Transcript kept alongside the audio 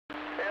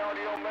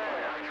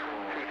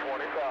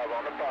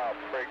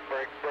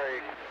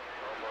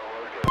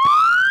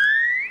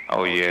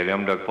Oh yeah,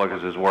 them duck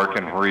pluckers is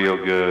working real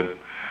good.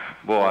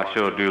 Boy, I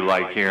sure do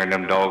like hearing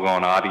them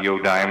doggone audio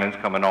diamonds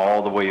coming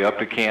all the way up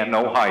to Canton,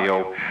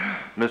 Ohio.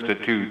 Mr.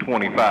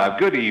 225,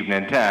 good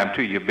evening time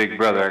to you, big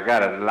brother. I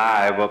got it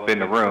live up in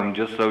the room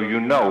just so you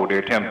know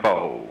their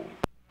tempo.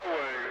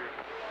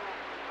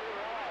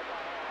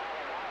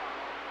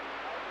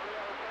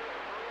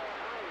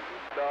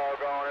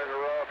 Doggone, it's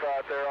rough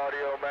out there,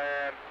 audio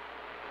man.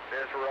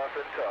 It's rough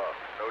and tough,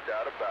 no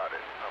doubt about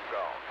it. I'm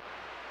gone.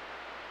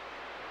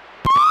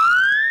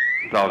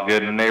 It's all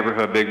good in the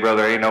neighborhood, big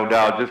brother, ain't no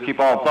doubt. Just keep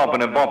on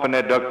thumping and bumping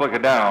that duck flicker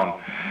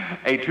down.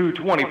 A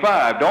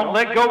 225, don't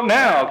let go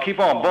now. Keep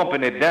on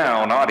bumping it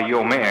down.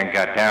 Audio man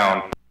got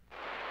down.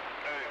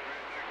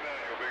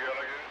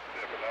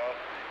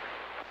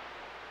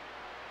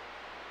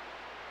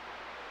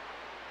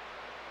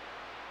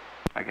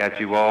 I got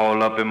you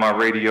all up in my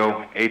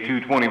radio. A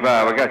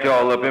 225, I got you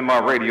all up in my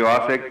radio.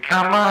 I said,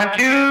 come on,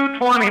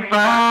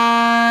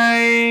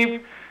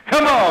 225.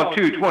 Come on,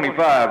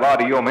 225.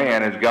 Audio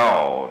man is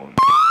gone.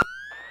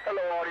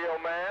 Hello, audio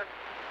man.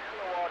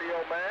 Hello, audio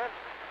man.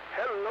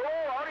 Hello,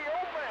 audio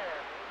man.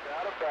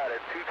 Not about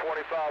it.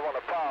 225 on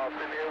the power.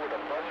 Sitting here with a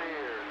bunch of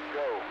ears.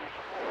 Go.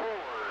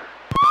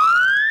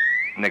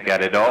 And they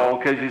got it all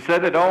because you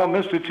said it all,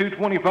 Mr.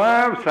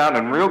 225.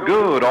 Sounding real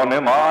good on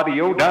them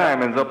audio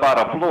diamonds up out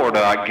of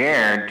Florida. I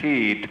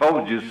guarantee.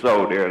 Told you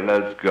so there.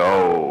 Let's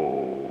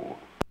go.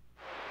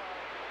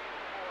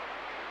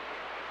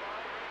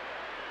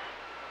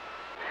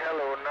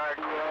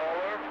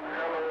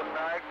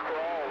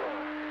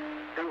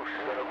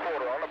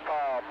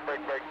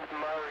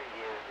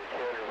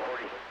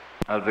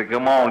 I said,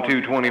 come on,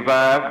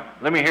 225.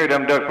 Let me hear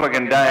them duck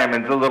plucking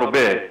diamonds a little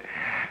bit.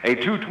 Hey,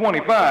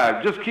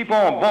 225, just keep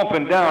on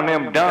bumping down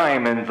them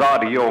diamonds.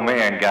 Audio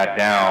man got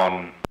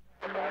down.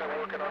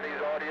 Working on these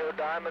audio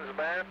diamonds,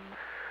 man.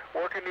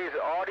 Working these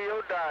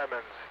audio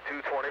diamonds.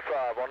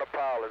 225 on the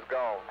pile is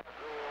gone.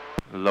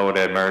 Lord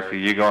have mercy,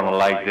 you're going to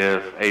like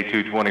this. Hey,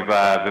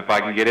 225, if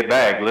I can get it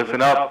back,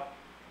 listen up.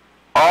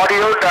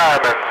 Audio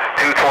diamonds.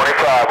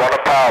 225 on the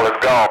pile is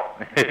gone.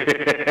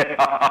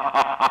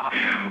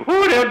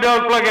 Ooh, them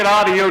duck plucking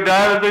audio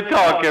diamonds are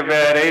talking,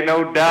 man. Ain't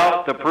no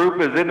doubt. The proof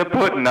is in the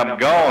pudding. I'm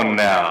gone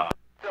now.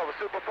 A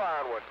super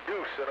fine one.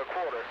 Deuce and a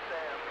quarter.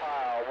 Sand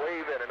pile.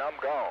 Waving and I'm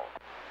gone.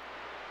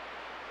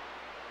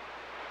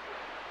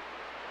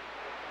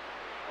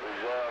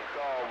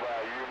 Call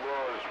by you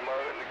boys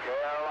smoking the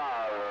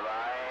Carolinas. I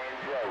ain't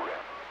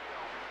joking.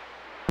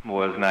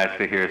 Boy, it's nice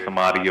to hear some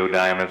audio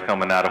diamonds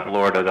coming out of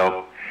Florida,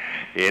 though.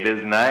 It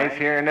is nice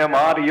hearing them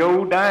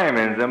audio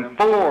diamonds, and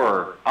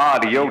 4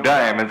 audio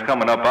diamonds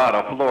coming up out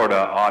of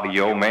Florida.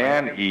 Audio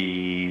man,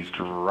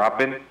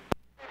 eavesdropping.